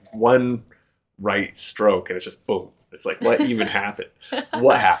one right stroke and it's just boom. It's like, what even happened?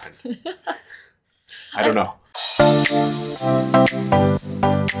 What happened? I don't know.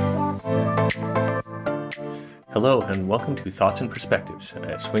 Hello and welcome to Thoughts and Perspectives,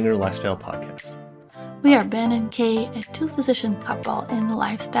 a swinger lifestyle podcast. We are Ben and Kae, a two-physician couple in the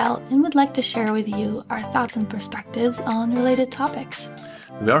lifestyle, and would like to share with you our thoughts and perspectives on related topics.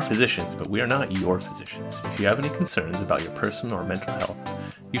 We are physicians, but we are not your physicians. If you have any concerns about your personal or mental health,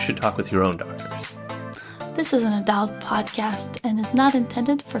 you should talk with your own doctors. This is an adult podcast and is not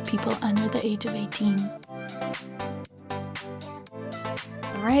intended for people under the age of 18.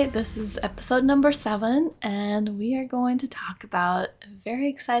 Alright, this is episode number 7, and we are going to talk about a very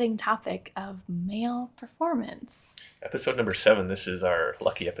exciting topic of male performance. Episode number 7, this is our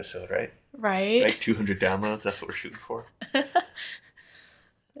lucky episode, right? Right. 200 downloads, that's what we're shooting for.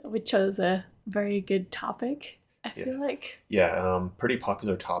 We chose a very good topic, I feel like. Yeah, pretty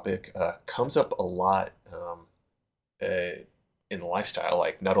popular topic. Comes up a lot in the lifestyle,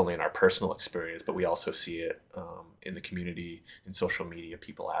 like not only in our personal experience, but we also see it in the community, in social media,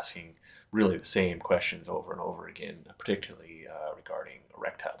 people asking really the same questions over and over again, particularly regarding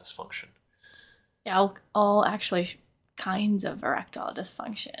erectile dysfunction. Yeah, all actually kinds of erectile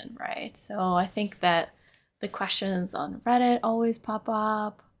dysfunction, right? So I think that the questions on Reddit always pop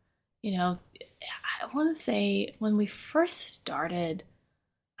up. You know, I want to say when we first started,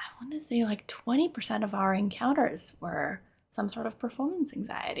 like 20% of our encounters were some sort of performance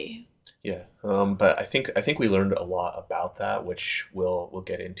anxiety. Yeah, but I think we learned a lot about that, which we'll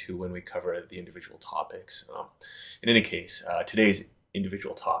get into when we cover the individual topics. In any case, today's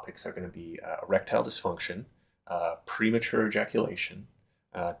individual topics are going to be erectile dysfunction, premature ejaculation,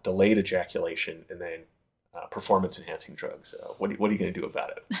 delayed ejaculation, and then performance-enhancing drugs. What are you going to do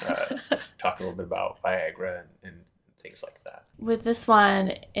about it? Let's talk a little bit about Viagra and things like that. With this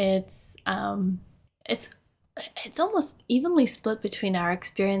one, it's almost evenly split between our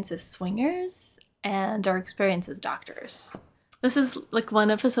experience as swingers and our experience as doctors. This is like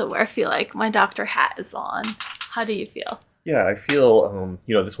one episode where I feel like my doctor hat is on. How do you feel? Yeah, I feel,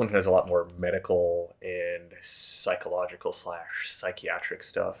 this one has a lot more medical and psychological / psychiatric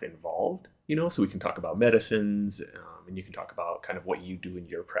stuff involved, so we can talk about medicines, and you can talk about kind of what you do in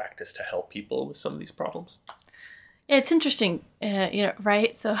your practice to help people with some of these problems. It's interesting,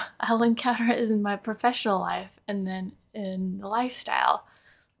 right? So I'll encounter it in my professional life and then in the lifestyle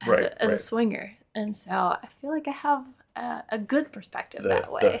as a swinger. And so I feel like I have a good perspective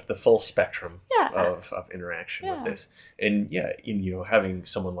that way. The full spectrum of interaction with this. And having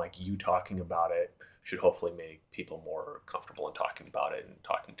someone like you talking about it should hopefully make people more comfortable in talking about it and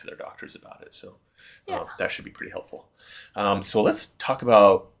talking to their doctors about it. So that should be pretty helpful. So let's talk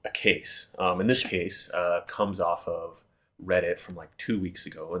about a case. And this case comes off of Reddit from like 2 weeks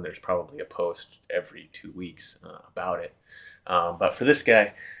ago, and there's probably a post every 2 weeks about it. But for this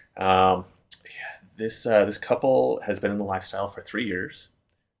guy, this couple has been in the lifestyle for 3 years.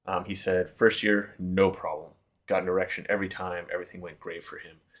 He said first year, no problem. Got an erection every time. Everything went great for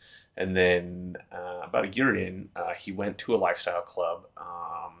him. And then about a year in, he went to a lifestyle club.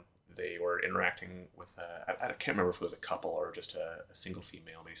 They were interacting with, I can't remember if it was a couple or just a single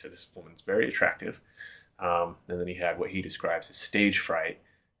female, but he said this woman's very attractive. And then he had what he describes as stage fright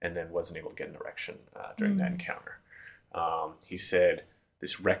and then wasn't able to get an erection during that encounter. He said,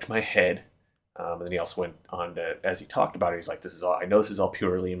 this wrecked my head. And then he also went on to, as he talked about it, he's like, I know this is all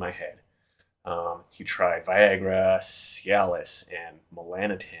purely in my head. He tried Viagra, Cialis, and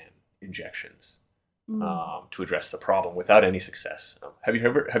melanotan injections to address the problem without any success. Have you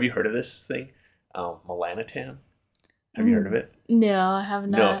heard of this thing, melanotan? Have you heard of it? No, I have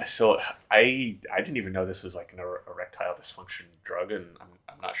not. No, so I didn't even know this was like an erectile dysfunction drug, and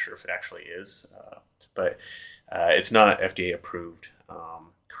I'm not sure if it actually is, but it's not FDA approved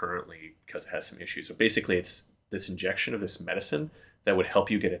currently because it has some issues. So basically, it's this injection of this medicine that would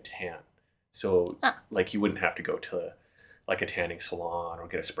help you get a tan. So like you wouldn't have to go to like a tanning salon or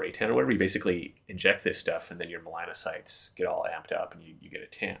get a spray tan or whatever. You basically inject this stuff and then your melanocytes get all amped up and you get a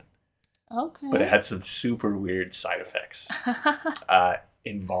tan. Okay. But it had some super weird side effects.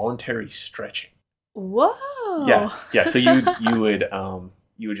 Involuntary stretching. Whoa. Yeah. So you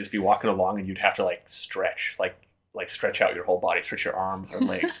would just be walking along and you'd have to like stretch, like stretch out your whole body, stretch your arms or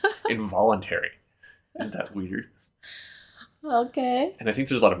legs. Involuntary. Isn't that weird? Okay. And I think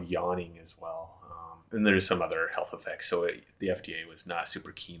there's a lot of yawning as well. And there's some other health effects. So the FDA was not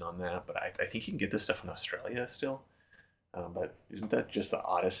super keen on that. But I think you can get this stuff in Australia still. But isn't that just the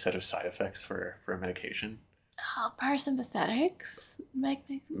oddest set of side effects for a medication? Parasympathetics make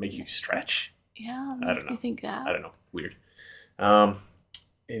you stretch? Yeah, I don't makes me think that. I don't know. Weird.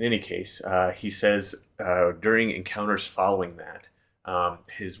 in any case, he says during encounters following that,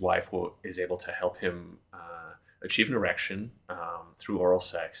 his wife is able to help him achieve an erection through oral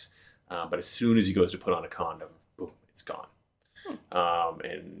sex. But as soon as he goes to put on a condom, boom, it's gone.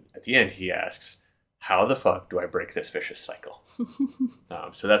 And at the end, he asks, "How the fuck do I break this vicious cycle?"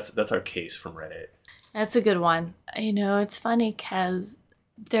 So that's our case from Reddit. That's a good one. It's funny because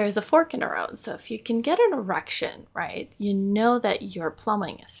there's a fork in the road. So if you can get an erection, right, you know that your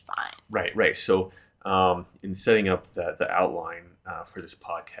plumbing is fine. Right. So in setting up the outline for this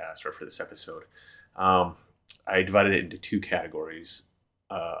podcast or for this episode, I divided it into two categories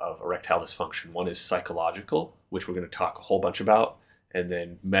of erectile dysfunction. One is psychological, which we're going to talk a whole bunch about, and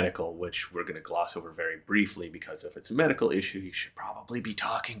then medical, which we're going to gloss over very briefly, because if it's a medical issue, you should probably be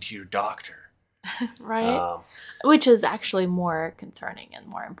talking to your doctor. Right? Which is actually more concerning and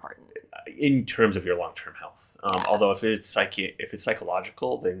more important. In terms of your long-term health. Although if it's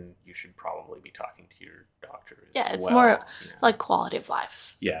psychological, then you should probably be talking to your doctor as it's well. more like quality of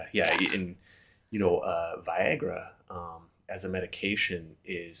life. Yeah. And, Viagra as a medication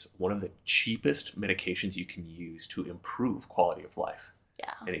is one of the cheapest medications you can use to improve quality of life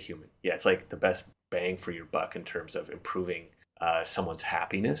in a human. Yeah, it's like the best bang for your buck in terms of improving someone's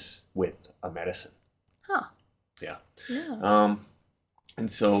happiness with a medicine. Huh. Yeah. Yeah. And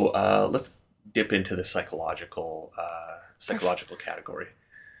so let's dip into the psychological category.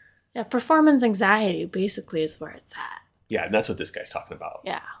 Yeah, performance anxiety basically is where it's at. Yeah, and that's what this guy's talking about.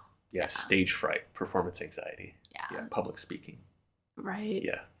 Yeah. Yeah, stage fright, performance anxiety. Yeah. Public speaking. Right.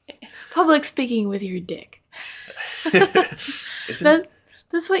 Yeah. Public speaking with your dick. Isn't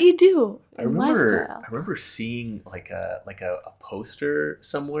That's what you do. I remember seeing like a poster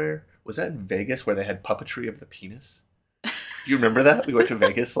somewhere. Was that in Vegas where they had puppetry of the penis? Do you remember that? We went to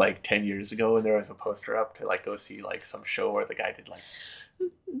Vegas like 10 years ago, and there was a poster up to like go see like some show where the guy did like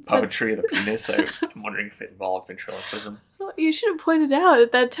puppetry of the penis. I'm wondering if it involved ventriloquism. Well, you should have pointed out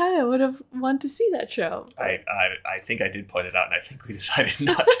at that time. I would have wanted to see that show. I think I did point it out, and I think we decided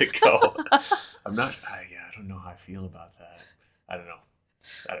not to go. I don't know how I feel about that. I don't know.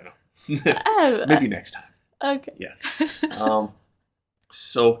 Maybe next time. Okay. Yeah.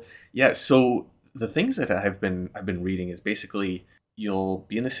 So the things that I've been reading is basically you'll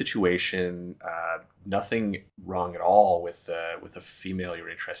be in a situation, nothing wrong at all with a female you're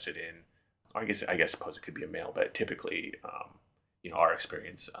interested in. Or I suppose it could be a male, but typically, our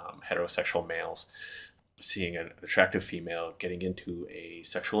experience, heterosexual males seeing an attractive female, getting into a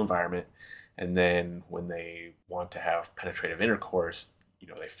sexual environment, and then when they want to have penetrative intercourse,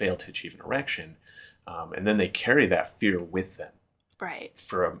 they fail to achieve an erection, and then they carry that fear with them. Right.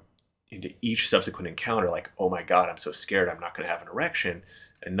 Into each subsequent encounter, like, oh my God, I'm so scared I'm not going to have an erection,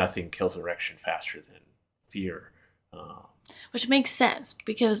 and nothing kills an erection faster than fear. Which makes sense,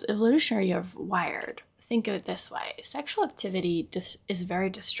 because evolutionary you're wired. Think of it this way. Sexual activity is very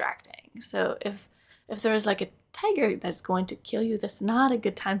distracting. So if there's like a tiger that's going to kill you, that's not a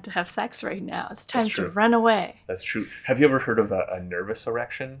good time to have sex right now. It's time to run away. That's true. Have you ever heard of a nervous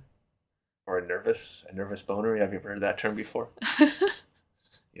erection? Or a nervous boner? Have you ever heard that term before?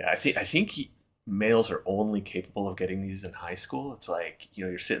 Yeah, I think males are only capable of getting these in high school. It's like,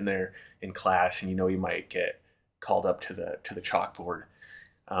 you're sitting there in class and you might get called up to the chalkboard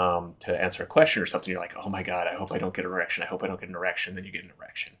to answer a question or something. You're like, oh my God, I hope I don't get an erection. I hope I don't get an erection. Then you get an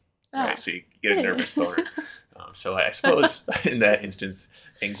erection. Right? So you get a nervous boner. So I suppose in that instance,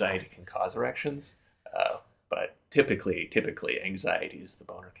 anxiety can cause erections. But typically anxiety is the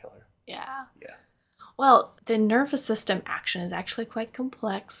boner killer. Yeah. Yeah. Well, the nervous system action is actually quite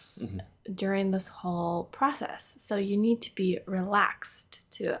complex during this whole process. So you need to be relaxed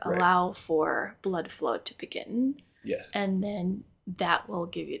to allow for blood flow to begin. Yeah. And then that will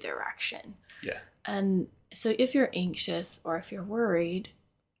give you the erection. Yeah. And so if you're anxious or if you're worried,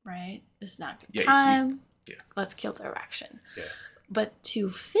 right, it's not a good time. Let's kill the erection. Yeah. But to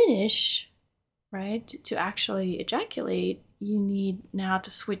finish, right, to actually ejaculate, you need now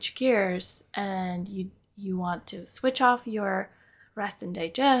to switch gears, and you want to switch off your rest and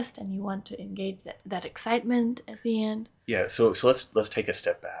digest, and you want to engage that excitement at the end. Yeah, so let's take a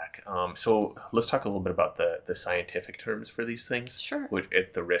step back. So let's talk a little bit about the scientific terms for these things. Sure.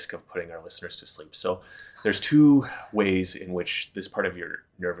 At the risk of putting our listeners to sleep. So there's two ways in which this part of your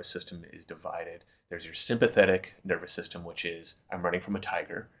nervous system is divided. There's your sympathetic nervous system, which is I'm running from a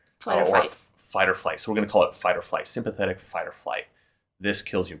tiger. Flight or fight. Fight or flight. So we're going to call it fight or flight. Sympathetic, fight or flight. This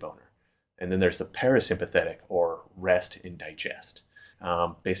kills your boner. And then there's the parasympathetic, or rest and digest.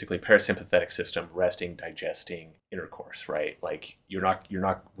 Basically parasympathetic system, resting, digesting, intercourse, right? Like you're not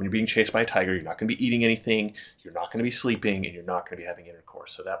when you're being chased by a tiger, you're not going to be eating anything, you're not going to be sleeping, and you're not going to be having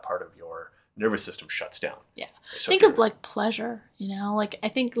intercourse. So that part of your nervous system shuts down. Yeah. So Think of like pleasure, like I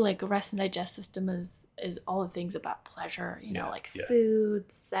think like rest and digest system is all the things about pleasure, like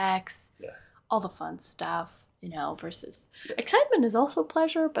food, sex, all the fun stuff, versus excitement is also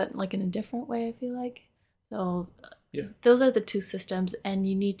pleasure, but like in a different way, I feel like. So those are the two systems, and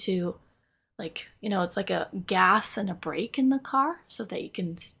you need to it's like a gas and a brake in the car so that you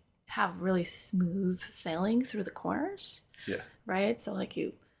can have really smooth sailing through the corners. Yeah. Right? So like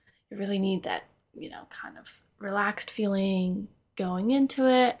you really need that, kind of relaxed feeling going into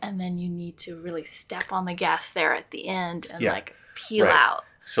it, and then you need to really step on the gas there at the end and peel out.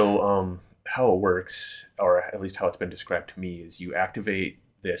 So how it works, or at least how it's been described to me, is you activate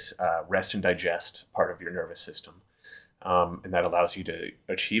this rest and digest part of your nervous system. And that allows you to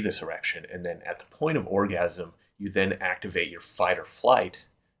achieve this erection. And then at the point of orgasm, you then activate your fight or flight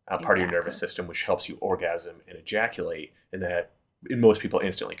part of your nervous system, which helps you orgasm and ejaculate. And that, in most people,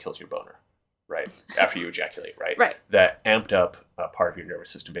 instantly kills your boner, right? After you ejaculate, right? Right. That amped up part of your nervous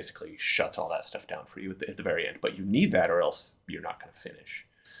system basically shuts all that stuff down for you at the very end. But you need that, or else you're not going to finish.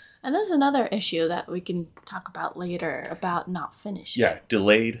 And there's another issue that we can talk about later about not finishing. Yeah,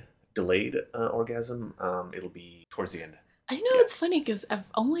 delayed orgasm. It'll be towards the end. I know it's funny because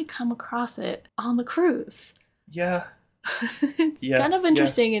I've only come across it on the cruise. Yeah. It's kind of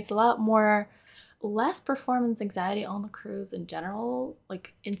interesting. It's a lot more less performance anxiety on the cruise in general,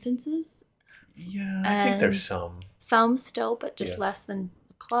 like instances. Yeah, I think there's some still, but just less than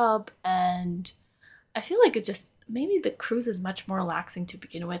the club. And I feel like it's just maybe the cruise is much more relaxing to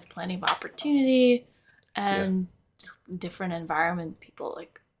begin with, plenty of opportunity and different environment. People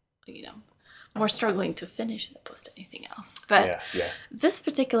more struggling to finish as opposed to anything else. But this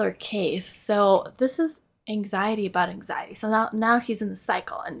particular case, so this is anxiety about anxiety. So now he's in the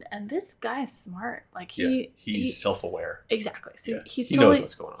cycle, and this guy is smart. Like he's self-aware. Exactly. So he knows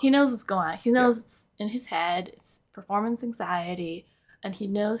what's going on. He knows what's going on. He knows it's in his head. It's performance anxiety, and he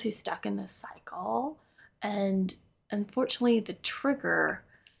knows he's stuck in this cycle. And unfortunately, the trigger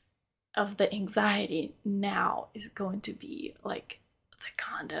of the anxiety now is going to be like the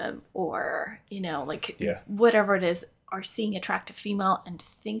condom, or whatever it is, or seeing attractive female and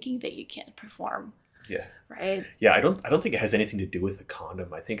thinking that you can't perform. Yeah. Right. Yeah, I don't think it has anything to do with the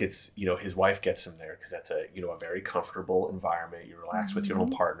condom. I think it's his wife gets him there because that's a very comfortable environment. You relax with your own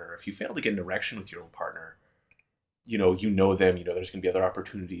partner. If you fail to get an erection with your own partner, you know them. There's going to be other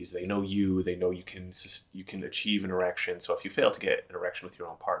opportunities. They know you. They know you can achieve an erection. So if you fail to get an erection with your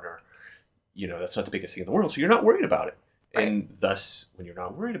own partner, that's not the biggest thing in the world. So you're not worried about it. Right. And thus, when you're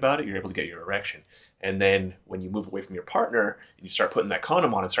not worried about it, you're able to get your erection. And then when you move away from your partner and you start putting that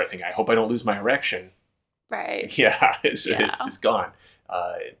condom on and start thinking, I hope I don't lose my erection. Right. Yeah, it's gone.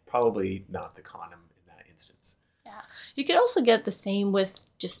 Probably not the condom in that instance. Yeah. You could also get the same with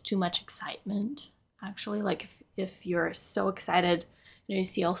just too much excitement, actually. Like if you're so excited, you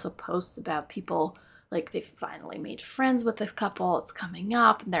see also posts about people like they finally made friends with this couple. It's coming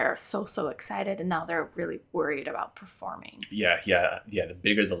up, and they're so excited, and now they're really worried about performing. Yeah. The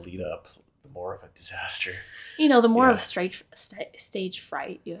bigger the lead up, the more of a disaster. The more of stage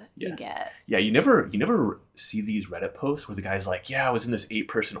fright you get. Yeah, you never see these Reddit posts where the guy's like, yeah, I was in this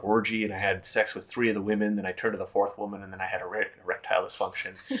 8-person orgy and I had sex with 3 of the women, then I turned to the 4th woman and then I had erectile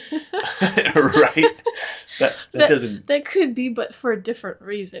dysfunction. Right? That doesn't. That could be, but for a different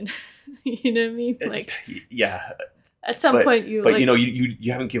reason. You know what I mean? Like, yeah. At some point, you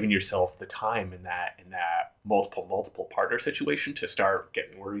haven't given yourself the time in that multiple partner situation to start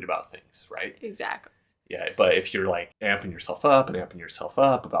getting worried about things, right? Exactly. Yeah, but if you're like amping yourself up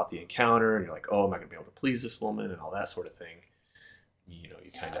about the encounter, and you're like, oh, am I going to be able to please this woman and all that sort of thing, you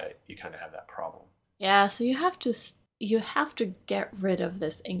kind of have that problem. Yeah, so you have to get rid of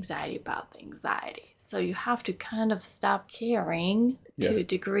this anxiety about the anxiety. So you have to kind of stop caring to a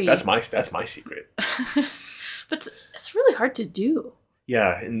degree. That's my secret. But it's really hard to do.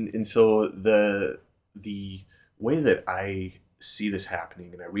 Yeah, and so the way that I see this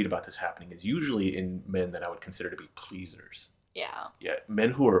happening and I read about this happening is usually in men that I would consider to be pleasers. Yeah. Yeah,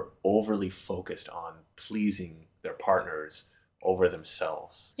 men who are overly focused on pleasing their partners over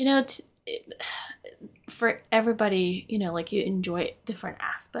themselves. For everybody, like you enjoy different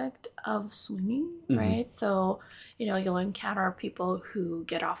aspect of swinging, right? So, you'll encounter people who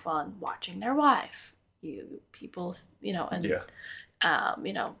get off on watching their wife. People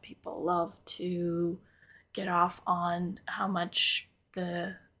love to get off on how much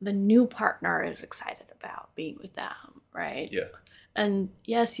the the new partner is excited about being with them, right? Yeah. And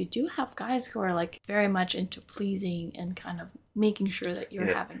yes, you do have guys who are like very much into pleasing and kind of making sure that you're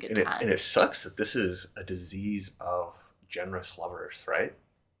having a good time. And it sucks that this is a disease of generous lovers, right?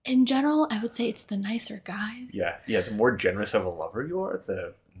 In general, I would say it's the nicer guys. Yeah. Yeah. The more generous of a lover you are,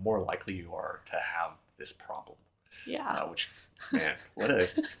 the more likely you are to have this problem. Yeah. Which, man,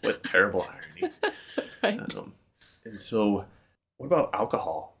 what terrible irony. Right. And so, what about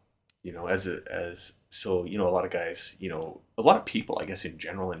alcohol? You know, so you know, a lot of guys, you know, a lot of people, I guess, in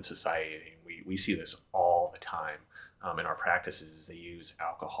general in society, we see this all the time in our practices. They use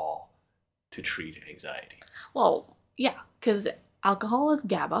alcohol to treat anxiety. Well, yeah, because alcohol is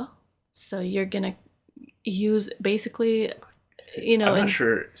GABA, so you're gonna use basically, you know. I'm not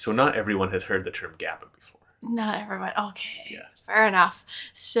sure. So not everyone has heard the term GABA before. Not everyone. Okay. Yeah. Fair enough.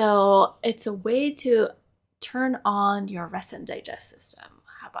 So it's a way to turn on your rest and digest system.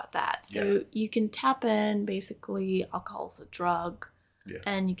 How about that? So you can tap in, basically, alcohol is a drug,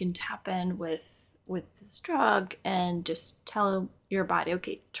 and you can tap in with this drug and just tell your body,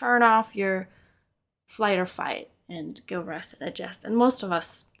 okay, turn off your flight or fight and go rest and digest. And most of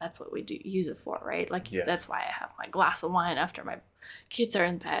us, that's what we do use it for, right? Like that's why I have my glass of wine after my kids are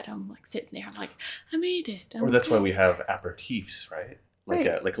in bed. I'm like sitting there, I'm like, I made it. Or that's why we have aperitifs, right?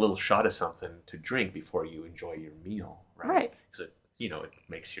 Like a little shot of something to drink before you enjoy your meal, right? Right. Because it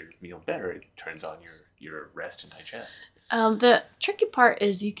makes your meal better. It turns on your rest and digest. The tricky part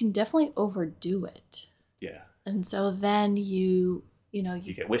is you can definitely overdo it. Yeah. And so then you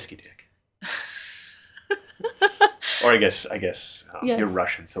get whiskey dick. Or I guess you're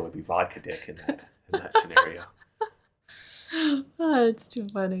Russian, so it'd be vodka dick in that scenario. Oh, it's too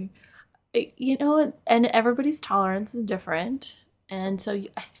funny. You know, and everybody's tolerance is different. And so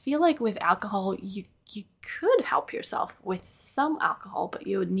I feel like with alcohol, you could help yourself with some alcohol, but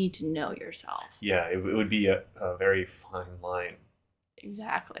you would need to know yourself. Yeah, it would be a very fine line.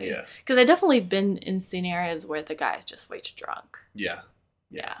 Exactly. Yeah. Because I've definitely been in scenarios where the guy's just way too drunk. Yeah.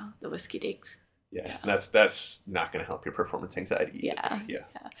 Yeah, the whiskey dicks. Yeah, that's not going to help your performance anxiety either. Yeah.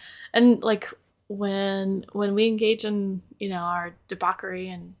 And like when we engage in, you know, our debauchery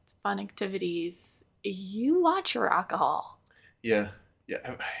and fun activities, you watch your alcohol. Yeah.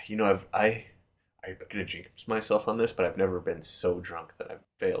 You know, I'm gonna jinx myself on this, but I've never been so drunk that I've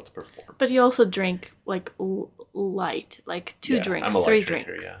failed to perform. But you also drink like light, like 2 drinks, I'm a 3 light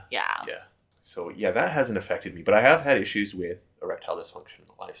drinker, drinks. Yeah. So that hasn't affected me, but I have had issues with erectile dysfunction in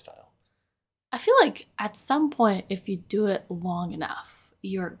the lifestyle. I feel like at some point, if you do it long enough,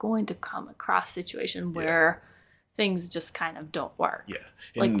 you're going to come across a situation where things just kind of don't work. Yeah.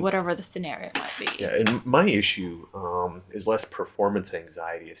 Like whatever the scenario might be. Yeah, and my issue is less performance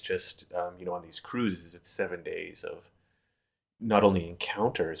anxiety. It's just, you know, on these cruises, it's 7 days of not only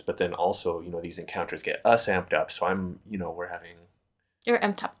encounters, but then also, you know, these encounters get us amped up. So You're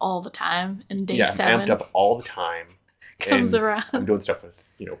amped up all the time in day 7. I'm amped up all the time. Comes around. I'm doing stuff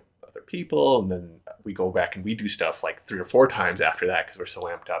with, you know, other people, and then we go back and we do stuff like 3 or 4 times after that because we're so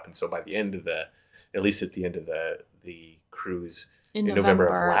amped up. And so by the end of at least at the end of the cruise in November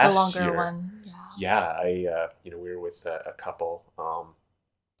of last the longer year, one, I you know, we were with a couple.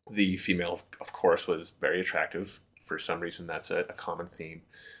 The female, of course, was very attractive. For some reason, that's a common theme.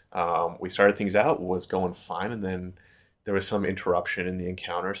 We started things out, was going fine, and then there was some interruption in the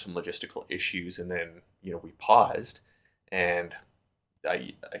encounter, some logistical issues, and then, you know, we paused, and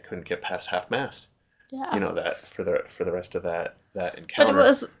I couldn't get past half-mast. Yeah. You know, that for the rest of that encounter. But what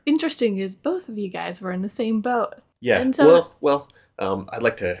was interesting is both of you guys were in the same boat. Yeah. And so, I'd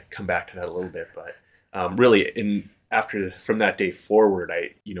like to come back to that a little bit, but really, from that day forward,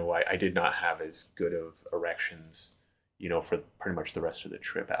 I did not have as good of erections, you know, for pretty much the rest of the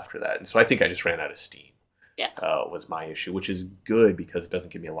trip after that, and so I think I just ran out of steam. Yeah. Was my issue, which is good because it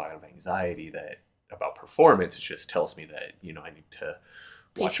doesn't give me a lot of anxiety about performance. It just tells me that, you know, I need to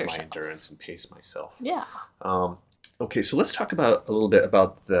watch my endurance and pace myself. Yeah. Okay, so let's talk about a little bit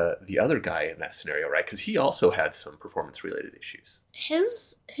about the other guy in that scenario, right? Because he also had some performance-related issues.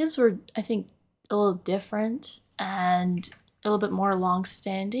 His were, I think, a little different and a little bit more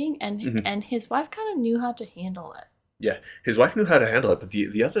long-standing, and his wife kind of knew how to handle it. Yeah, his wife knew how to handle it, but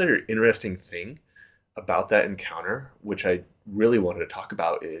the other interesting thing about that encounter, which I really wanted to talk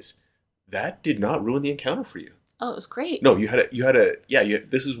about, is that did not ruin the encounter for you. Oh, it was great. No,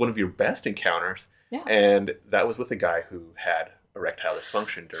 this is one of your best encounters. Yeah. And that was with a guy who had erectile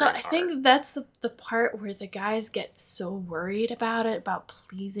dysfunction during So I think that's the part where the guys get so worried about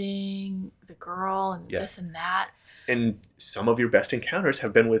pleasing the girl and this and that. And some of your best encounters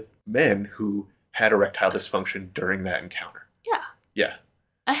have been with men who had erectile dysfunction during that encounter. Yeah. Yeah.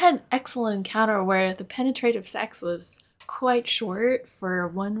 I had an excellent encounter where the penetrative sex was quite short for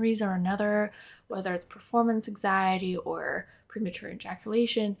one reason or another, whether it's performance anxiety or premature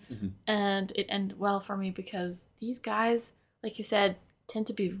ejaculation. Hmm. And it ended well for me because these guys, like you said, tend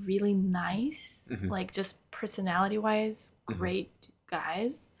to be really nice, Hmm. like just personality wise, Hmm. great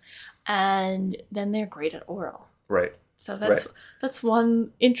guys. And then they're great at oral. Right. So Right. that's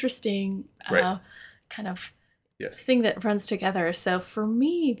one interesting Right. kind of Yeah. thing that runs together. So for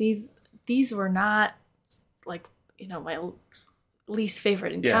me, these were not like my least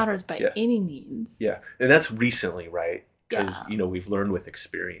favorite Yeah. encounters by Yeah. any means. Yeah. And that's recently, right? Because, Yeah, we've learned with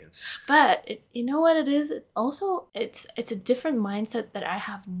experience. but you know what it is? It's a different mindset that I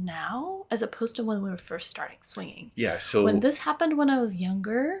have now as opposed to when we were first starting swinging. Yeah. When So, this happened when I was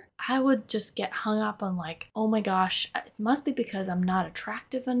younger, I would just get hung up on like, oh my gosh, it must be because I'm not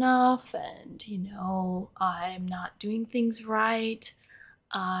attractive enough and I'm not doing things right.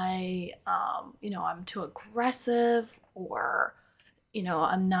 I'm too aggressive, or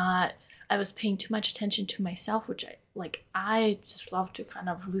I'm not. I was paying too much attention to myself, which I just love to kind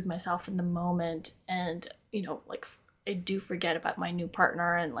of lose myself in the moment, and like I do forget about my new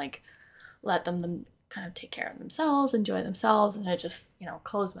partner and like let them kind of take care of themselves, enjoy themselves, and I just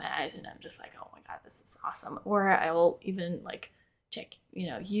close my eyes and I'm just like, oh my god, this is awesome. Or I will even like check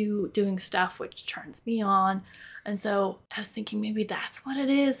you doing stuff which turns me on. And so I was thinking maybe that's what it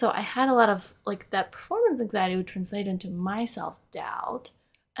is. So I had a lot of like that performance anxiety would translate into my self-doubt,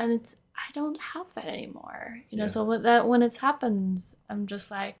 and I don't have that anymore. yeah. So when it happens, I'm just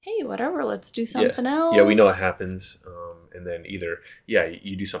like, hey, whatever, let's do Yeah. something Yeah. We know it else. happens. And then either, yeah,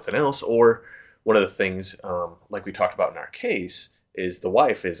 you do something else, or one of the things, like we talked about in our case, is the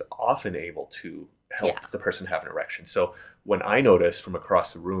wife is often able to Yeah. help the person have an erection. So when I notice from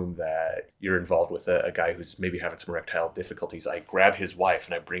across the room that you're involved with a guy who's maybe having some erectile difficulties, I grab his wife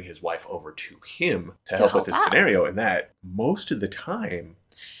and I bring his wife over to him to To help with help this out. scenario. And that most of the time,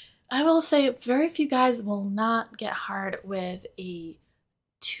 I will say very few guys will not get hard with a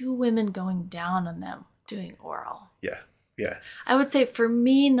two women going down on them doing oral. yeah, yeah, I would say for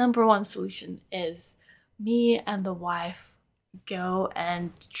me, number one solution is me and the wife go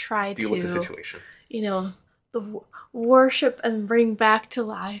and try deal with the to, situation. you know, worship and bring back to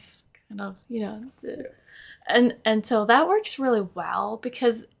life, kind of, Yeah. and so that works really well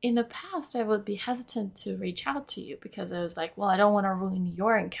because in the past I would be hesitant to reach out to you because I was like, well, I don't want to ruin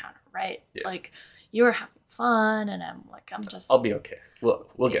your encounter, right? Yeah. Like you're having fun, and I'm I'll just be okay.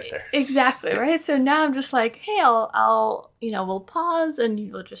 We'll get there. exactly Yeah. right. So now I'm just like, hey, I'll we'll pause and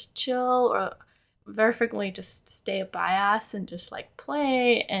you'll just chill, or very frequently just stay by us and just like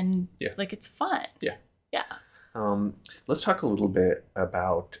play, and Yeah. like it's fun. Yeah. Yeah. Let's talk a little bit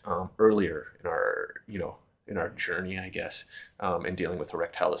about earlier in our, in our journey, I guess, in dealing with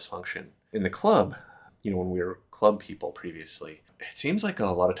erectile dysfunction in the club. When we were club people previously, it seems like a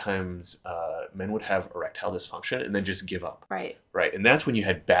lot of times men would have erectile dysfunction and then just give up, Right. right? And that's when you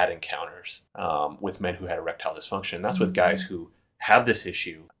had bad encounters with men who had erectile dysfunction. That's with guys Mhm. who have this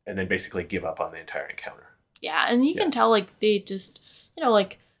issue and then basically give up on the entire encounter. Yeah, and you Yeah, can tell like they just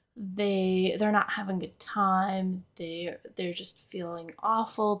like they're not having a good time. They're just feeling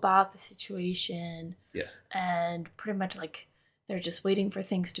awful about the situation, yeah, and pretty much like they're just waiting for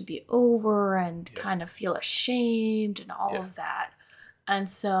things to be over and yeah, kind of feel ashamed and all yeah, of that. And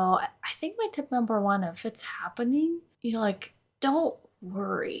so I think my tip number one, if it's happening, like don't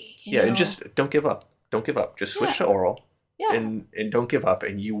worry, yeah. And just don't give up. Don't give up. Just switch Yeah, to oral, yeah, and don't give up,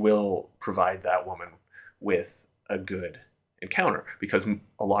 and you will provide that woman with a good encounter, because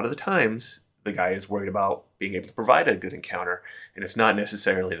a lot of the times the guy is worried about being able to provide a good encounter, and it's not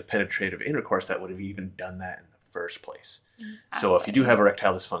necessarily the penetrative intercourse that would have even done that in the first place. So if you do exactly. have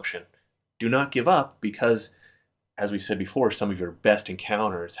erectile dysfunction, do not give up, because as we said before, some of your best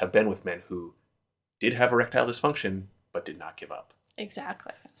encounters have been with men who did have erectile dysfunction but did not give up.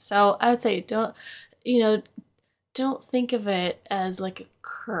 Exactly. So I would say you know, don't think of it as like a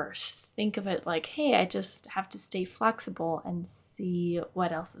curse. Think of it like, hey, I just have to stay flexible and see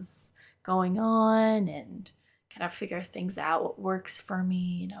what else is going on and kind of figure things out, what works for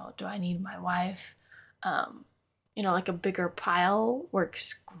me. Do I need my wife? Um, like a bigger pile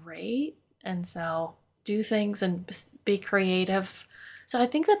works great. And so do things and be creative. So I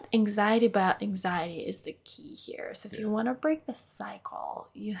think that anxiety about anxiety is the key here. So if Yeah. you want to break the cycle,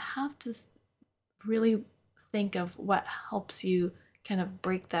 you have to really think of what helps you kind of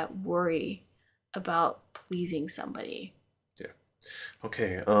break that worry about pleasing somebody. Yeah.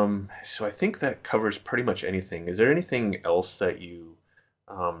 Okay. So I think that covers pretty much anything. Is there anything else that you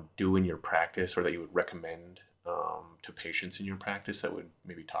do in your practice, or that you would recommend to patients in your practice that would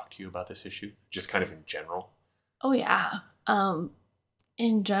maybe talk to you about this issue, just kind of in general? Oh yeah.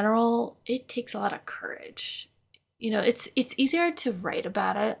 In general, it takes a lot of courage. It's easier to write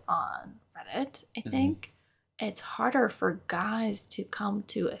about it on Reddit, I think. It's harder for guys to come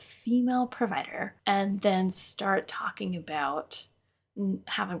to a female provider and then start talking about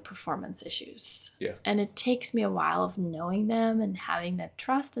having performance issues. Yeah. And it takes me a while of knowing them and having that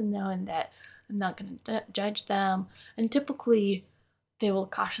trust and knowing that I'm not going to judge them. And typically, they will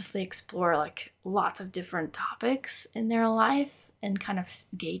cautiously explore like lots of different topics in their life and kind of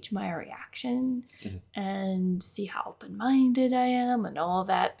gauge my reaction and see how open-minded I am and all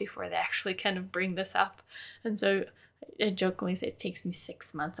that before they actually kind of bring this up. And so I jokingly say it takes me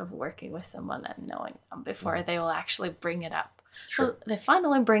 6 months of working with someone and knowing them before they will actually bring it up. Sure. So they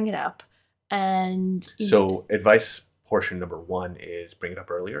finally bring it up. And so advice portion number 1 is bring it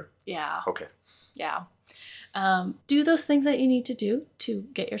up earlier? Yeah. Okay. Yeah. Do those things that you need to do to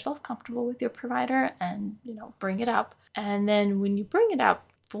get yourself comfortable with your provider and, bring it up. And then when you bring it up,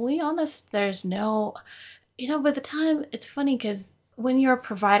 fully honest, there's no, by the time, it's funny because when you're a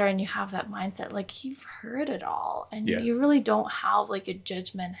provider and you have that mindset, like you've heard it all and you really don't have like a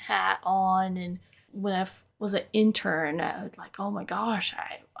judgment hat on. And when I was an intern, I was like, oh my gosh,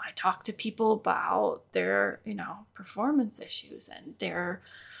 I talk to people about their, performance issues and their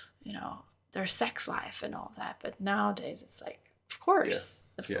sex life and all that. But nowadays it's like, of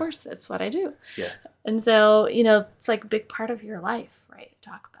course, that's what I do. Yeah. And so, it's like a big part of your life, right?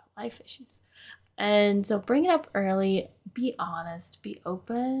 Talk about life issues. And so bring it up early, be honest, be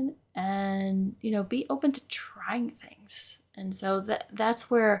open, and, be open to trying things. And so that's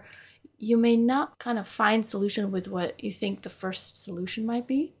where you may not kind of find solution with what you think the first solution might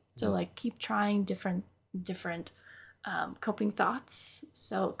be. So like keep trying different coping thoughts.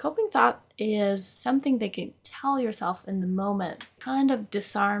 So coping thought is something that you can tell yourself in the moment, kind of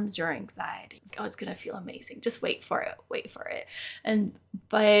disarms your anxiety. Oh, it's going to feel amazing. Just wait for it. And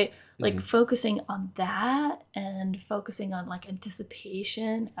by focusing on that and focusing on like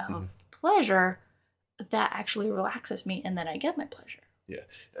anticipation of pleasure, that actually relaxes me and then I get my pleasure. Yeah.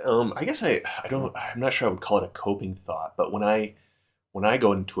 I guess I'm not sure I would call it a coping thought, but when I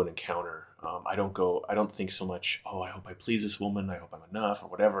go into an encounter, I don't think so much, oh, I hope I please this woman, I hope I'm enough or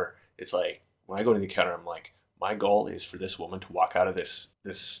whatever. It's like when I go to the encounter, I'm like, my goal is for this woman to walk out of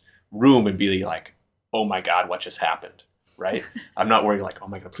this room and be like, oh my God, what just happened? Right? I'm not worried like, oh,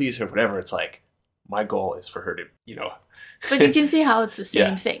 am I going to please her? Whatever. It's like, my goal is for her to, But you can see how it's the same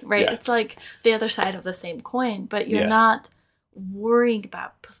Yeah. thing, right? Yeah. It's like the other side of the same coin, but you're not worrying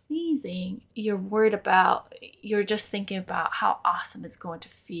about pleasing. You're just thinking about how awesome it's going to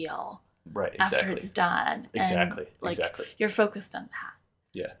feel Right, exactly. after it's done. Exactly, and, exactly. You're focused on that.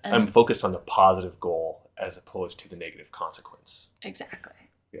 Yeah. And I'm focused on the positive goal as opposed to the negative consequence. Exactly.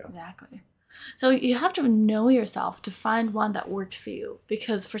 Yeah. Exactly. So you have to know yourself to find one that works for you.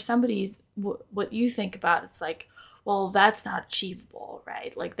 Because for somebody, what you think about, it's like, well, that's not achievable,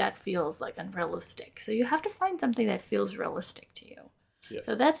 right? Like that feels like unrealistic. So you have to find something that feels realistic to you. Yeah.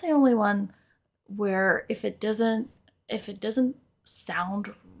 So that's the only one where if it doesn't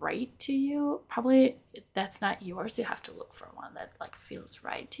sound right to you, probably that's not yours. You have to look for one that like feels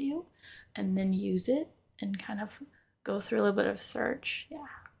right to you and then use it and kind of go through a little bit of search. Yeah.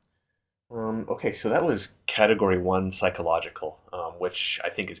 Okay, so that was category 1, psychological, which I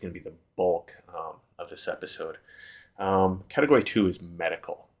think is going to be the bulk of this episode. Category 2 is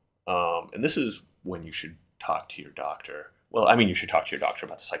medical. And this is when you should talk to your doctor. Well, I mean, you should talk to your doctor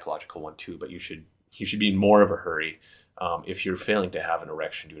about the psychological one too, but you should be in more of a hurry if you're failing to have an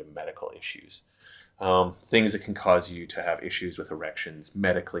erection due to medical issues. Things that can cause you to have issues with erections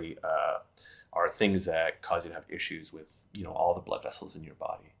medically are things that cause you to have issues with, all the blood vessels in your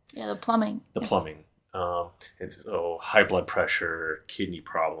body. Yeah, the plumbing. And so high blood pressure, kidney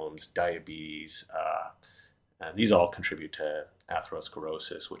problems, diabetes, and these all contribute to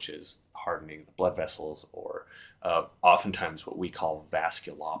atherosclerosis, which is hardening the blood vessels, or oftentimes what we call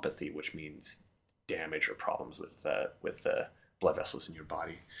vasculopathy, which means damage or problems with the blood vessels in your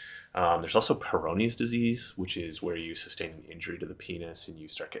body. There's also Peyronie's disease, which is where you sustain an injury to the penis and you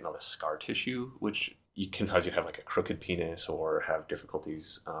start getting all this scar tissue, which can cause you to have like a crooked penis or have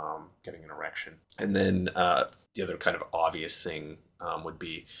difficulties getting an erection. And then the other kind of obvious thing would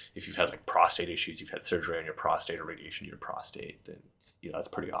be if you've had like prostate issues, you've had surgery on your prostate or radiation to your prostate, then that's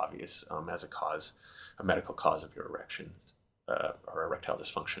pretty obvious as a medical cause of your erections or erectile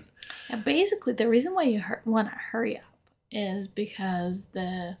dysfunction. And basically, the reason why you want to hurry up is because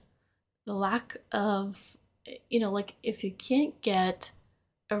the lack of, like if you can't get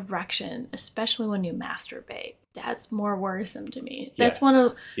erection, especially when you masturbate. That's more worrisome to me. Yeah. That's one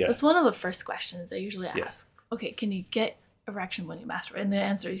of Yeah. that's one of the first questions I usually Yeah. ask. Okay, can you get erection when you masturbate? And the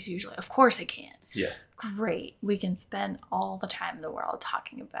answer is usually, of course I can. Yeah. Great. We can spend all the time in the world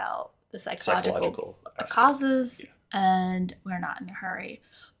talking about the psychological aspect. causes, Yeah. and we're not in a hurry.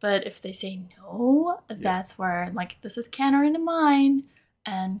 But if they say no, that's where, like, this is cancer in the mind,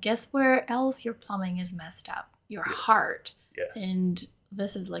 and guess where else your plumbing is messed up? Your heart. Yeah. And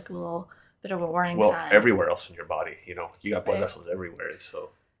this is like a little bit of a warning Well, sign. everywhere else in your body, you know, you got blood Right. vessels everywhere, and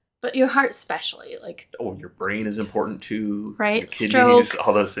so. But your heart especially, like, Oh, your brain is important too. right? Your kidneys, Stroke,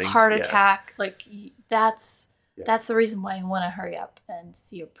 all those things. heart yeah. attack, like, that's Yeah. the reason why you want to hurry up and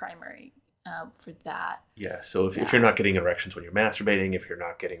see your primary for that. Yeah. So if you're not getting erections when you're masturbating, if you're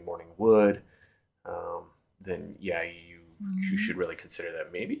not getting morning wood, then you should really consider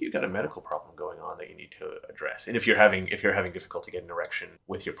that maybe you got a medical problem going on that you need to address. And if you're having difficulty getting an erection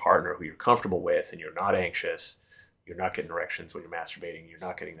with your partner who you're comfortable with and you're not anxious, you're not getting erections when you're masturbating, you're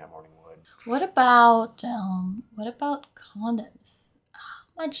not getting that morning wood. What about condoms? How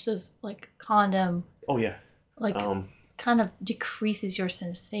much does, like, condom, Oh yeah. like, kind of decreases your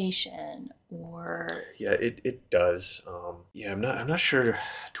sensation? Or Yeah, it does. I'm not sure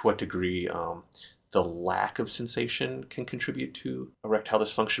to what degree the lack of sensation can contribute to erectile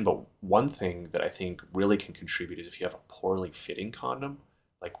dysfunction, but one thing that I think really can contribute is if you have a poorly fitting condom,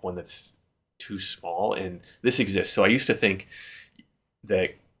 like one that's too small. And this exists. So I used to think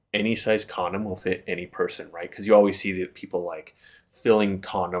that any size condom will fit any person, right? Because you always see that people like filling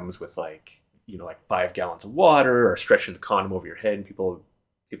condoms with like 5 gallons of water or stretching the condom over your head, and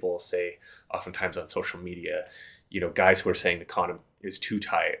people say oftentimes on social media, guys who are saying the condom is too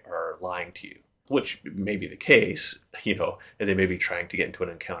tight are lying to you, which may be the case, and they may be trying to get into an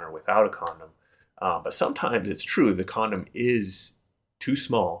encounter without a condom. But sometimes it's true, the condom is too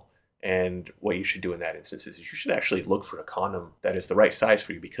small. And what you should do in that instance is you should actually look for a condom that is the right size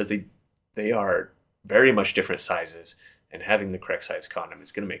for you, because they are very much different sizes. And having the correct size condom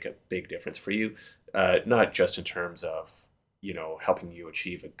is going to make a big difference for you, not just in terms of helping you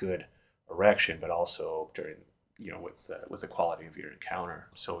achieve a good erection, but also during with the quality of your encounter.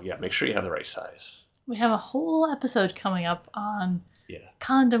 So yeah, make sure you have the right size. we have a whole episode coming up on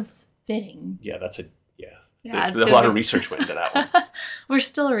condoms fitting. Yeah, Yeah, there's a lot of research went into that one. We're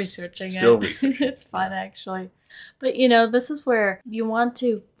still researching researching. It's fun, actually. But, this is where you want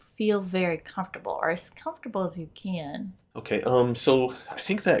to feel very comfortable, or as comfortable as you can. Okay, so I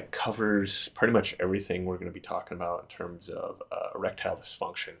think that covers pretty much everything we're going to be talking about in terms of erectile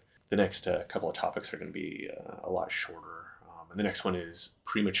dysfunction. The next couple of topics are going to be a lot shorter. And the next one is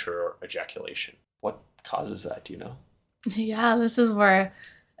premature ejaculation. What causes that, do you know? Yeah, this is where,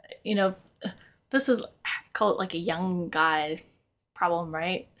 this is, I call it like a young guy problem,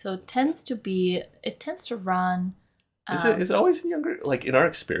 right? So it tends to run. Is it always in younger, like in our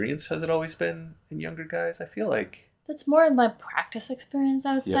experience, has it always been in younger guys? I feel like. That's more in my practice experience,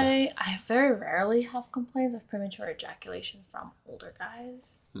 I would say. I very rarely have complaints of premature ejaculation from older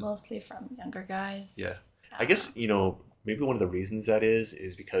guys, mostly from younger guys. Yeah. I guess, maybe one of the reasons that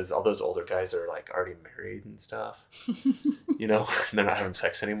is because all those older guys are like already married and stuff, and they're not having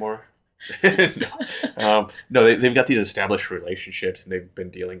sex anymore. No, they've got these established relationships and they've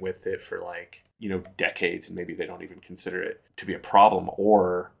been dealing with it for like, decades, and maybe they don't even consider it to be a problem,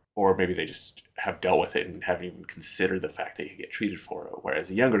 or maybe they just have dealt with it and haven't even considered the fact that you get treated for it. Whereas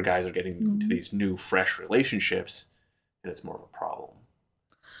the younger guys are getting into these new, fresh relationships, and it's more of a problem.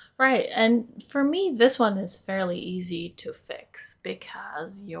 Right. And for me, this one is fairly easy to fix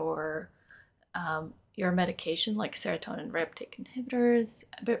because your medication, like serotonin reuptake inhibitors,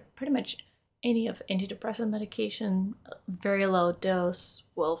 but pretty much any of antidepressant medication, very low dose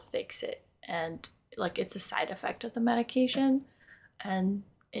will fix it. And like, it's a side effect of the medication, and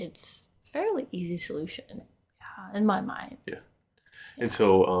it's fairly easy solution, in my mind. Yeah. And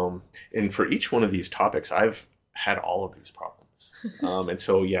so, and for each one of these topics, I've had all of these problems. And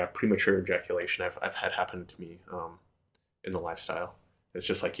so, premature ejaculation, I've had happen to me in the lifestyle. It's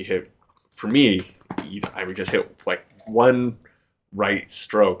just like for me, I would just hit like one right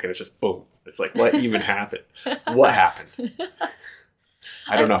stroke, and it's just boom. It's like, what even happened? What happened?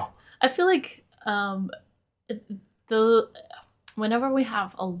 I don't know. I feel like whenever we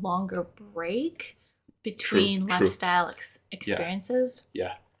have a longer break between lifestyle experiences,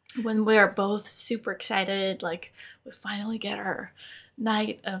 when we are both super excited, like we finally get our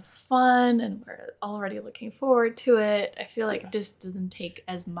night of fun and we're already looking forward to it, I feel like it just doesn't take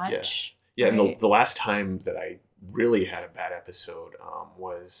as much. Yeah, right? and the last time that I really had a bad episode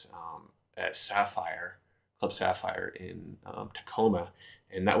was at Sapphire Club Sapphire in Tacoma,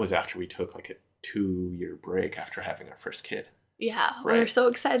 and that was after we took like a 2-year break after having our first kid. Yeah, we Right. were so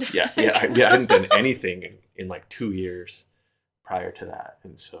excited. Yeah, yeah. I hadn't done anything in like 2 years prior to that,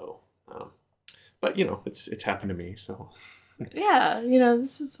 and so, but it's happened to me. So Yeah,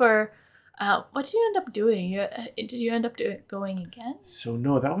 this is where. What did you end up doing? Did you end up going again? so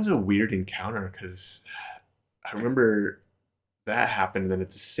no, that was a weird encounter because I remember that happened, and then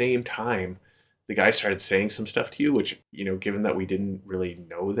at the same time, the guy started saying some stuff to you, which, given that we didn't really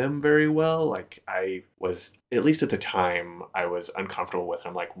know them very well, like I was, at least at the time, I was uncomfortable with.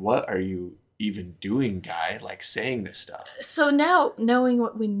 I'm like, what are you even doing, guy? Like saying this stuff. So now, knowing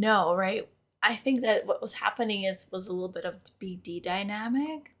what we know, right? I think that what was happening was a little bit of BD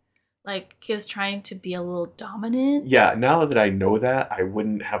dynamic. Like he was trying to be a little dominant. Yeah, now that I know that, I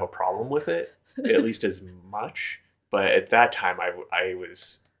wouldn't have a problem with it, at least as much. But at that time, I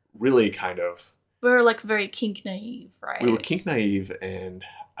was really kind of... We were like very kink naive, right? We were kink naive, and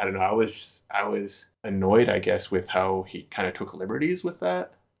I don't know, I was annoyed, I guess, with how he kind of took liberties with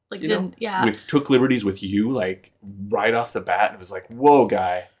that. Like, took liberties with you, like, right off the bat, and was like, whoa,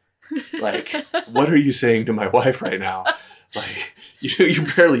 guy. Like, what are you saying to my wife right now? Like, you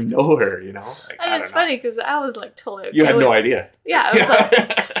barely know her, Like, and it's funny because I was like totally okay. You had no idea. Yeah, I was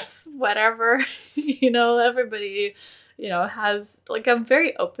like, just whatever. Everybody, has, like, I'm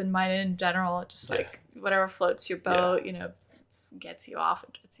very open-minded in general. Just like whatever floats your boat, gets you off,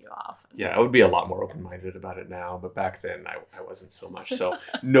 it gets you off. Yeah, I would be a lot more open-minded about it now, but back then I wasn't so much. So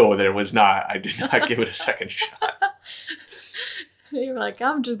no, there was not. I did not give it a second shot. You were like,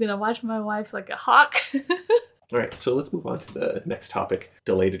 I'm just gonna watch my wife like a hawk. All right, so let's move on to the next topic,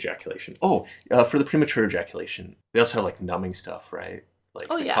 delayed ejaculation. Oh, for the premature ejaculation, they also have like numbing stuff, right? Like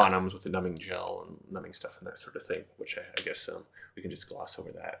condoms with the numbing gel and numbing stuff and that sort of thing, which I guess we can just gloss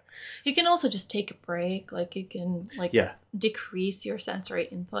over that. You can also just take a break. Like you can decrease your sensory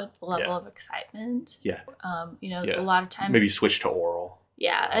input, the level of excitement. Yeah. A lot of times. Maybe switch to oral.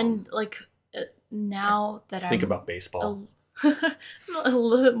 Yeah, and like now that think about baseball. A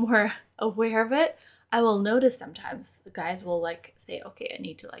little bit more aware of it, I will notice sometimes the guys will like say, okay, I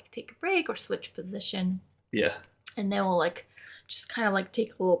need to like take a break or switch position. Yeah. And they will like just kind of like take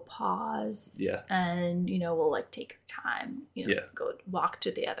a little pause. Yeah. And, we'll like take our time, go walk to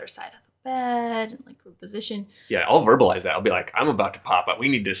the other side of the bed and like reposition. Yeah, I'll verbalize that. I'll be like, I'm about to pop up. We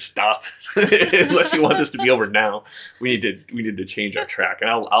need to stop. Unless you want this to be over now. We need to change our track. And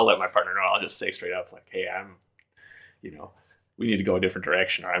I'll let my partner know. I'll just say straight up like, hey, we need to go a different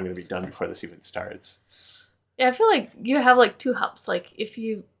direction or I'm going to be done before this even starts. Yeah, I feel like you have like two helps. Like if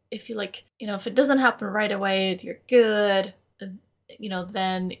you like, if it doesn't happen right away, you're good,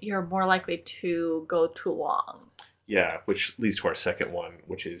 then you're more likely to go too long. Yeah, which leads to our second one,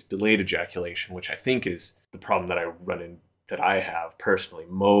 which is delayed ejaculation, which I think is the problem that I have personally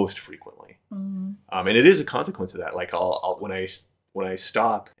most frequently. Mm-hmm. And it is a consequence of that. Like I'll when I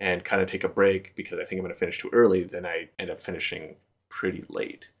stop and kind of take a break because I think I'm going to finish too early, then I end up finishing pretty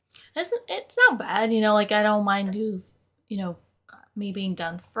late. It's not bad, like I don't mind me being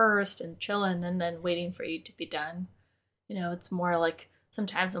done first and chilling and then waiting for you to be done. It's more like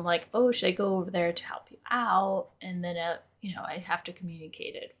sometimes I'm like, oh, should I go over there to help you out? And then, I have to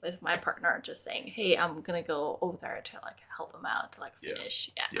communicate it with my partner, just saying, hey, I'm going to go over there to like help him out to like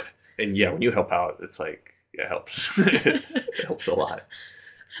finish. Yeah. And when you help out, it's like, it helps. It helps a lot.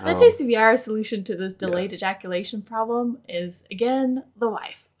 That seems to be our solution to this delayed ejaculation problem is, again, the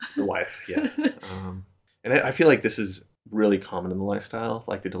wife. The wife, yeah. And I feel like this is really common in the lifestyle,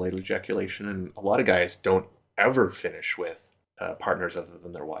 like the delayed ejaculation. And a lot of guys don't ever finish with partners other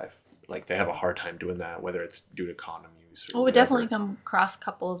than their wife. Like they have a hard time doing that, whether it's due to condom use or we definitely come across a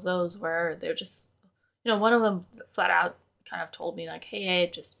couple of those where they're just, one of them flat out kind of told me like, hey,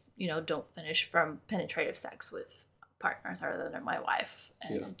 just, don't finish from penetrative sex with partners other than my wife.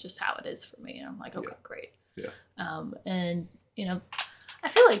 And it's just how it is for me. And I'm like, okay, great. Yeah. And, I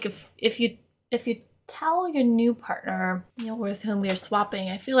feel like if you tell your new partner, with whom you're swapping,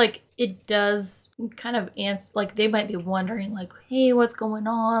 I feel like it does kind of like they might be wondering like, hey, what's going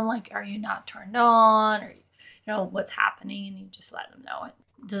on? Like, are you not turned on? Or, what's happening? And you just let them know it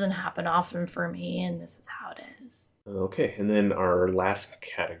doesn't happen often for me and this is how it is. Okay. And then our last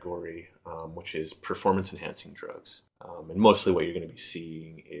category, which is performance enhancing drugs. And mostly what you're going to be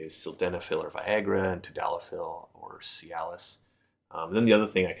seeing is sildenafil or Viagra and tadalafil or Cialis. And then the other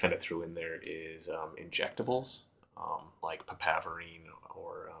thing I kind of threw in there is injectables, like papaverine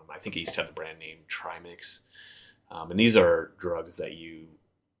or I think it used to have the brand name Trimix. And these are drugs that you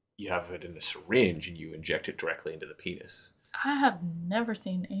have it in a syringe and you inject it directly into the penis. I have never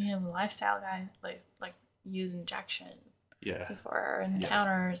seen any of the lifestyle guys like use injection Yeah. before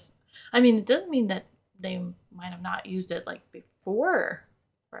encounters. I mean, it doesn't mean that they might have not used it like before,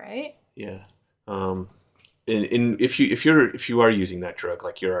 right? Yeah. And if you are using that drug,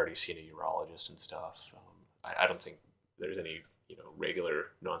 like you're already seeing a urologist and stuff, I don't think there's any regular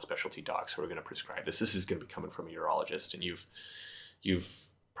non-specialty docs who are going to prescribe this. This is going to be coming from a urologist, and you've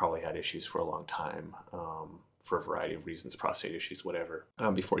probably had issues for a long time, for a variety of reasons, prostate issues, whatever,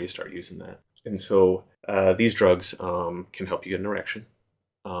 before you start using that. And so these drugs can help you get an erection,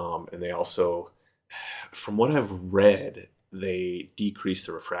 and they also, from what I've read, they decrease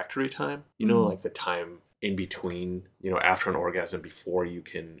the refractory time. Like the time in between, after an orgasm before you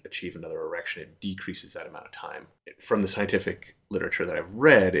can achieve another erection, it decreases that amount of time. From the scientific literature that I've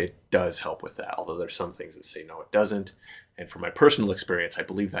read, it does help with that, although there's some things that say no, it doesn't. And from my personal experience, I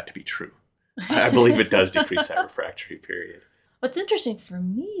believe that to be true. I believe it does decrease that refractory period. What's interesting for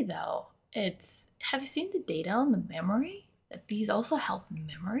me, though, have you seen the data on the memory? That these also help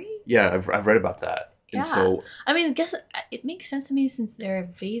memory? Yeah, I've read about that. And Yeah. so, I mean, I guess it makes sense to me since they're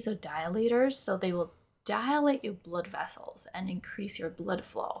vasodilators, so they will dilate your blood vessels and increase your blood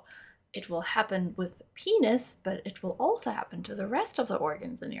flow. It will happen with the penis, but it will also happen to the rest of the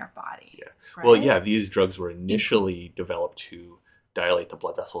organs in your body. yeah. Right? Well, yeah, these drugs were initially developed to dilate the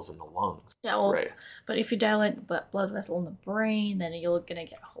blood vessels in the lungs. Yeah, well, Right. but if you dilate the blood vessel in the brain, then you're going to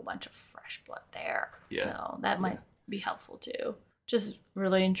get a whole bunch of fresh blood there. Yeah. So that might be helpful too. Just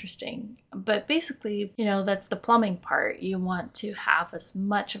really interesting. But basically, that's the plumbing part. You want to have as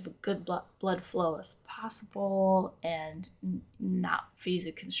much of a good blood flow as possible and not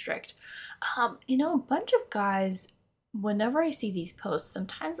vasoconstrict. A bunch of guys, whenever I see these posts,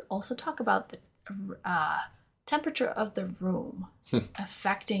 sometimes also talk about the temperature of the room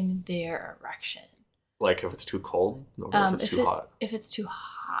affecting their erection. Like if it's too cold or if it's too hot? If it's too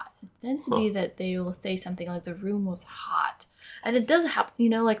hot. It tends to be that they will say something like the room was hot. And it does happen,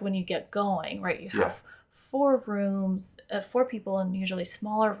 like when you get going, right? You have 4 rooms, 4 people in usually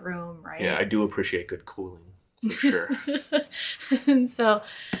smaller room, right? Yeah, I do appreciate good cooling, for sure. And so,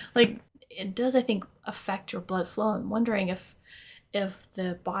 like, it does, I think, affect your blood flow. I'm wondering if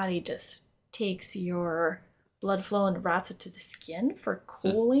the body just takes your blood flow and routes it to the skin for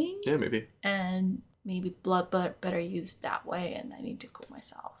cooling. Yeah, maybe. And maybe blood better used that way, and I need to cool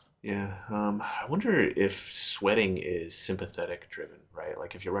myself. Yeah, I wonder if sweating is sympathetic driven, right?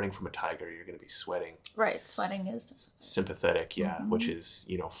 Like if you're running from a tiger, you're going to be sweating. Right, sweating is sympathetic, yeah, which is,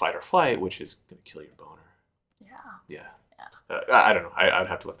 fight or flight, which is going to kill your boner. Yeah. I don't know. I'd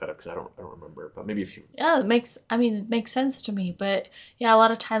have to look that up because I don't remember. But maybe if you... Yeah, it makes sense to me. But yeah, a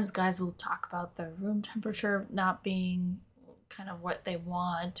lot of times guys will talk about the room temperature not being kind of what they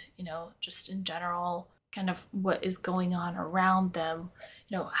want, just in general, kind of what is going on around them,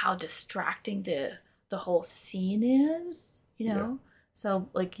 how distracting the whole scene is, Yeah. So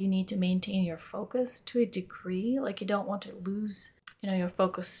like you need to maintain your focus to a degree. Like you don't want to lose, your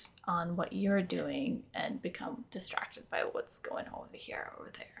focus on what you're doing and become distracted by what's going on over here,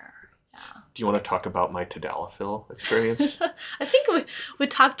 over there. Yeah. Do you want to talk about my tadalafil experience? I think we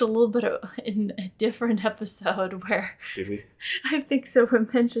talked a little bit in a different episode where... Did we? I think so. We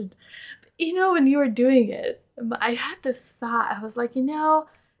mentioned, when you were doing it, I had this thought. I was like,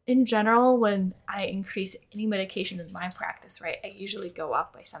 in general, when I increase any medication in my practice, right, I usually go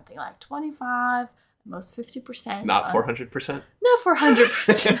up by something like 25, most 50%. Not 400%? Not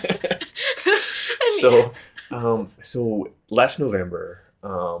 400%. So last November,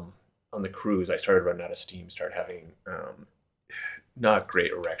 on the cruise, I started running out of steam, started having not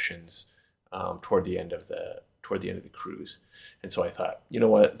great erections toward the end of the cruise. And so I thought, you know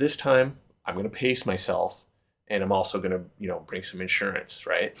what, this time I'm going to pace myself, and I'm also going to, bring some insurance,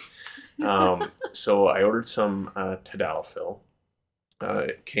 right? So I ordered some tadalafil.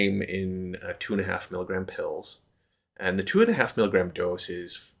 It came in 2.5 milligram pills. And the 2.5 milligram dose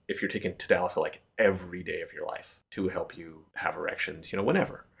is if you're taking tadalafil like every day of your life to help you have erections,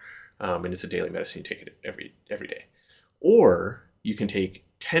 whenever. And it's a daily medicine. You take it every day. Or you can take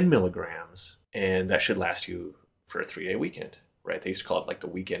 10 milligrams, and that should last you for a 3-day weekend, right? They used to call it like the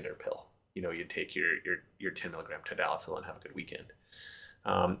weekender pill. You'd take your 10 milligram tadalafil and have a good weekend.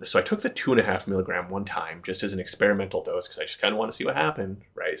 So I took the 2.5 milligram one time just as an experimental dose because I just kind of want to see what happened,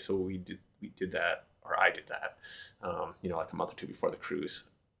 right? So we did that, or I did that, like a month or two before the cruise,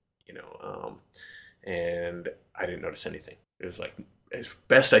 and I didn't notice anything. It was like, as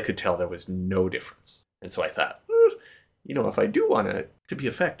best I could tell, there was no difference. And so I thought, if I do want it to be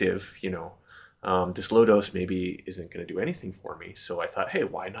effective, this low dose maybe isn't going to do anything for me. So I thought, hey,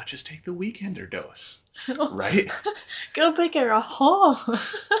 why not just take the weekender dose? Right? Go big or a hole.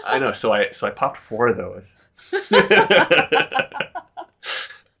 I know. So I popped 4 of those.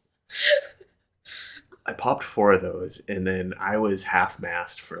 I popped 4 of those, and then I was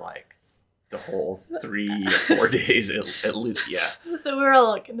half-mast for like the whole 3 or 4 days at least. Yeah. So we were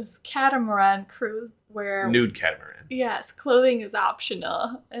like in this catamaran cruise where Nude catamaran. yes, clothing is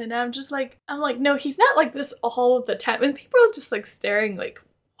optional, and I'm like, no, he's not like this all of the time, and people are just like staring, like,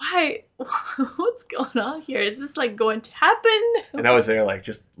 why? What's going on here? Is this like going to happen? And I was there like,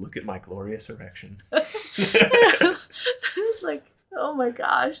 just look at my glorious erection. It's like, oh my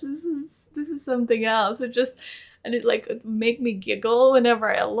gosh, this is something else. And it like would make me giggle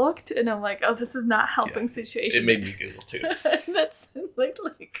whenever I looked, and I'm like, oh, this is not helping situation. It made me giggle too. That's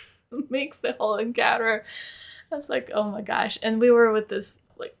like makes the whole encounter. I was like, oh my gosh. And we were with this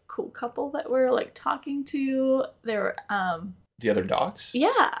like cool couple that we were like talking to. They were The other dogs?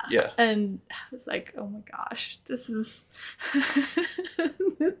 yeah. Yeah. And I was like, oh my gosh, this is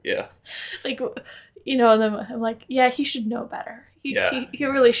Yeah. like, you know, and then I'm like, yeah, he should know better. He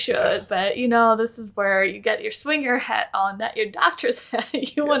really should. Yeah. But, you know, this is where you get your swinger hat on, not your doctor's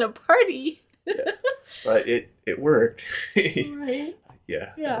hat. You want to party. Yeah. But it worked. Right?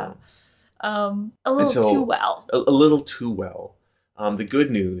 Yeah. Yeah. A little too well. A little too well. The good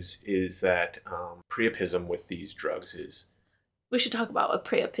news is that priapism with these drugs is... We should talk about what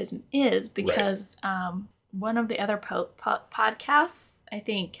priapism is, because one of the other podcasts, I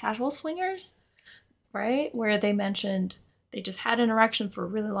think Casual Swingers, right, where they mentioned they just had an erection for a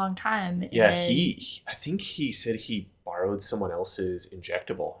really long time. Yeah, I think he said he borrowed someone else's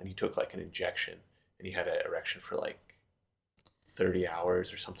injectable, and he took like an injection, and he had an erection for like 30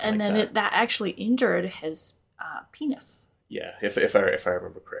 hours or something like that. And then that actually injured his penis. Yeah, if I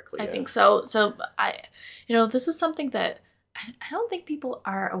remember correctly. I think so. So this is something that I don't think people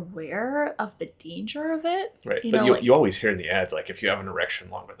are aware of the danger of it. Right, but you always hear in the ads, like, if you have an erection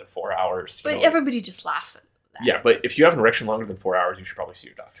longer than 4 hours. But everybody just laughs at that. Yeah, but if you have an erection longer than 4 hours, you should probably see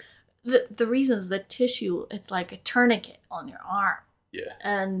your doctor. The reason is the tissue, it's like a tourniquet on your arm. Yeah.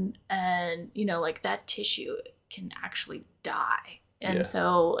 And like that tissue can actually die. And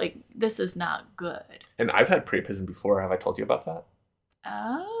so, like, this is not good. And I've had priapism before. Have I told you about that?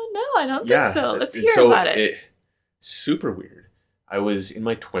 No, I don't think so. Let's hear about it. Super weird. I was in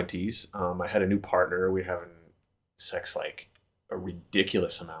my 20s. I had a new partner. We were having sex like a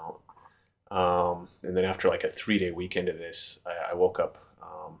ridiculous amount. And then after like a 3-day weekend of this, I woke up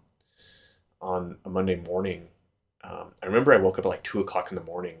on a Monday morning. I remember I woke up at like 2 o'clock in the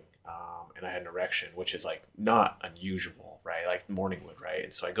morning, and I had an erection, which is like not unusual, right? Like morning wood, right?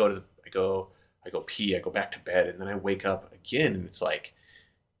 And so I go pee, I go back to bed, and then I wake up again, and it's like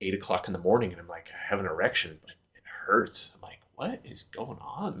 8 o'clock in the morning, and I'm like, I have an erection, like it hurts. I'm like, what is going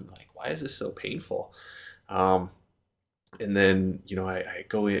on? Like, why is this so painful? And then I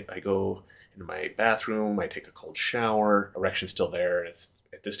go into my bathroom, I take a cold shower, erection's still there, and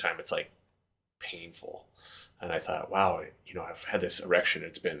at this time it's like painful. And I thought, wow, I've had this erection.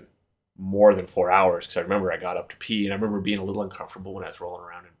 It's been more than 4 hours, because I remember I got up to pee, and I remember being a little uncomfortable when I was rolling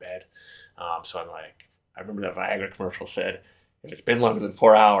around in bed. So I'm like, I remember that Viagra commercial said, if it's been longer than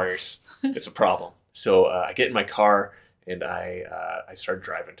 4 hours, it's a problem. So I get in my car, and I start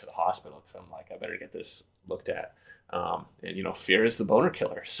driving to the hospital, because I'm like, I better get this looked at. And fear is the boner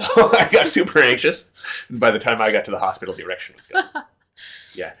killer. So I got super anxious. And by the time I got to the hospital, the erection was gone.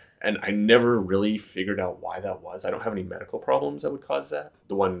 Yeah. And I never really figured out why that was. I don't have any medical problems that would cause that.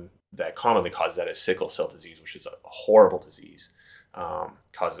 The one that commonly causes that is sickle cell disease, which is a horrible disease.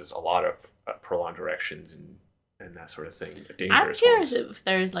 Causes a lot of prolonged erections and that sort of thing. Dangerous. I'm curious if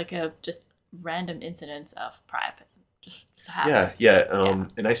there's like a just random incidence of priapism. Just happens. Yeah.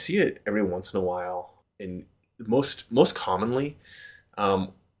 And I see it every once in a while. And most commonly,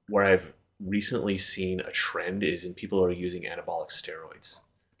 where I've recently seen a trend is in people who are using anabolic steroids.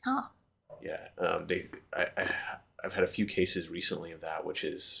 Huh. Yeah. I've had a few cases recently of that, which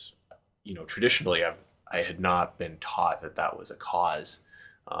is, traditionally I had not been taught that was a cause.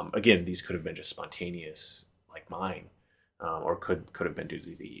 Again, these could have been just spontaneous, like mine, or could have been due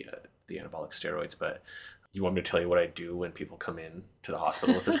to the anabolic steroids. But you want me to tell you what I do when people come in to the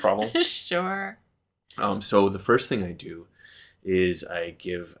hospital with this problem? Sure. So the first thing I do is I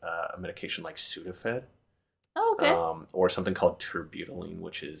give a medication like Sudafed. Oh, okay. Or something called terbutaline,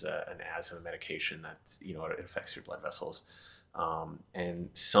 which is an asthma medication that it affects your blood vessels. And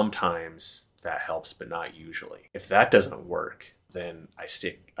sometimes that helps, but not usually. If that doesn't work, then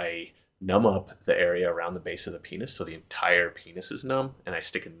I numb up the area around the base of the penis so the entire penis is numb, and I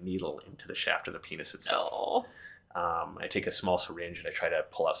stick a needle into the shaft of the penis itself. Oh. I take a small syringe and I try to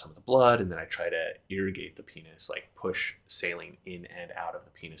pull out some of the blood, and then I try to irrigate the penis, like push saline in and out of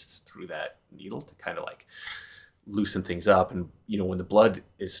the penis through that needle to kind of like loosen things up. And when the blood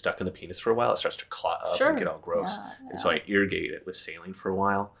is stuck in the penis for a while, it starts to clot up and get all gross. Yeah. And so I irrigate it with saline for a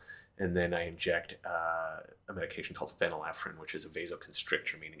while, and then I inject a medication called phenylephrine, which is a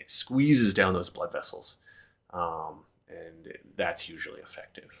vasoconstrictor, meaning it squeezes down those blood vessels, and that's usually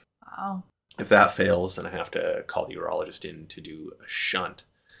effective. Wow. If that fails, then I have to call the urologist in to do a shunt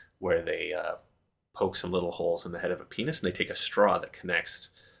where they poke some little holes in the head of a penis, and they take a straw that connects,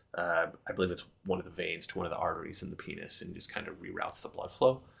 I believe it's one of the veins to one of the arteries in the penis, and just kind of reroutes the blood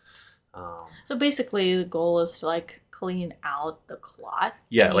flow. So basically the goal is to like clean out the clot.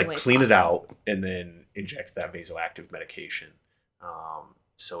 Yeah, like clean it out and then inject that vasoactive medication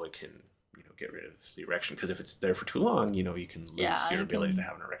so it can get rid of the erection, because if it's there for too long, you can lose your ability to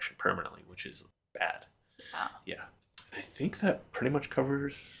have an erection permanently, which is bad. Yeah. I think that pretty much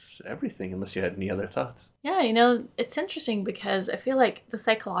covers everything, unless you had any other thoughts. Yeah, it's interesting because I feel like the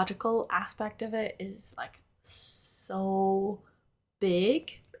psychological aspect of it is like so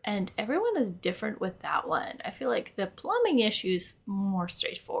big, and everyone is different with that one. I feel like the plumbing issue is more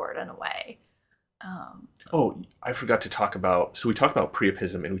straightforward in a way. I forgot to talk about. So we talked about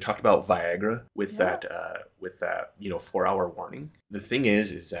priapism, and we talked about Viagra with that 4-hour warning. The thing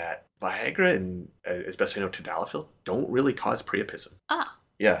is that Viagra and, as best I know, tadalafil don't really cause priapism.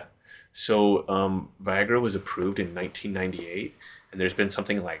 Yeah. So Viagra was approved in 1998, and there's been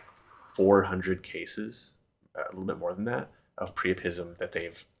something like 400 cases, a little bit more than that, of priapism that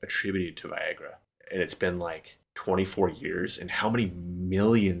they've attributed to Viagra, and it's been like 24 years, and how many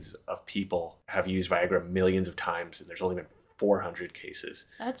millions of people have used Viagra millions of times, and there's only been 400 cases.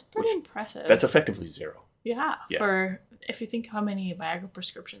 That's pretty impressive. That's effectively zero. Yeah. For if you think how many Viagra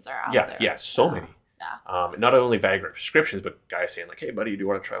prescriptions are out there. Yeah, so many. Yeah. Not only Viagra prescriptions, but guys saying like, "Hey, buddy, do you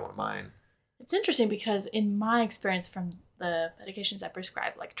want to try one of mine?" It's interesting because in my experience from the medications I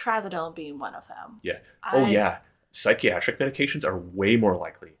prescribe, like trazodone being one of them. Yeah. Psychiatric medications are way more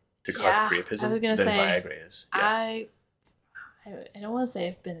likely to cause priapism than Viagra is. Yeah. I don't want to say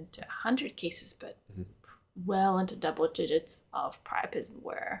I've been into 100 cases, but well into double digits of priapism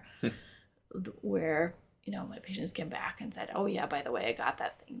where my patients came back and said, "Oh yeah, by the way, I got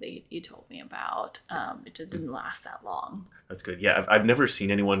that thing that you told me about. It just didn't last that long." That's good. Yeah, I've never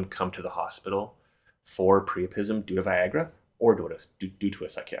seen anyone come to the hospital for priapism due to Viagra or due to a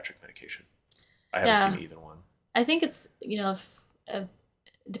psychiatric medication. I haven't seen either one. I think it's it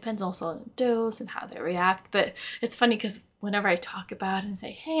depends also on the dose and how they react. But it's funny because whenever I talk about it and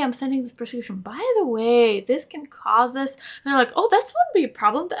say, "Hey, I'm sending this prescription. By the way, this can cause this," and they're like, "Oh, that wouldn't be a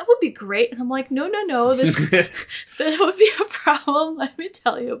problem. That would be great." And I'm like, "No, this that would be a problem. Let me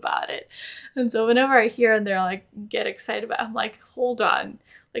tell you about it." And so whenever I hear and they're like get excited about it, I'm like, "Hold on,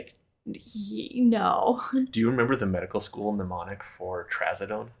 like no." Do you remember the medical school mnemonic for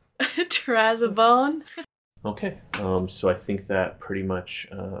trazodone? Trazodone. Okay, so I think that pretty much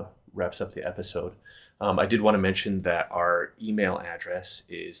wraps up the episode. I did want to mention that our email address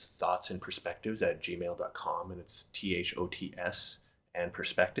is thoughtsandperspectives@gmail.com, and it's THOTS and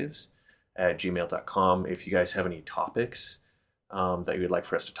perspectives@gmail.com. If you guys have any topics that you would like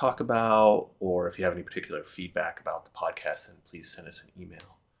for us to talk about, or if you have any particular feedback about the podcast, then please send us an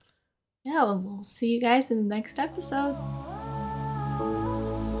email. Yeah, well, we'll see you guys in the next episode.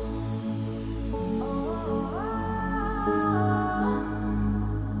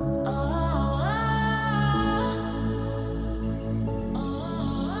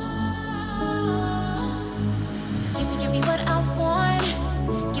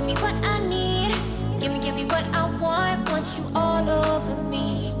 Give me what I need. Give me what I want you all over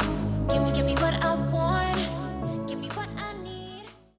me.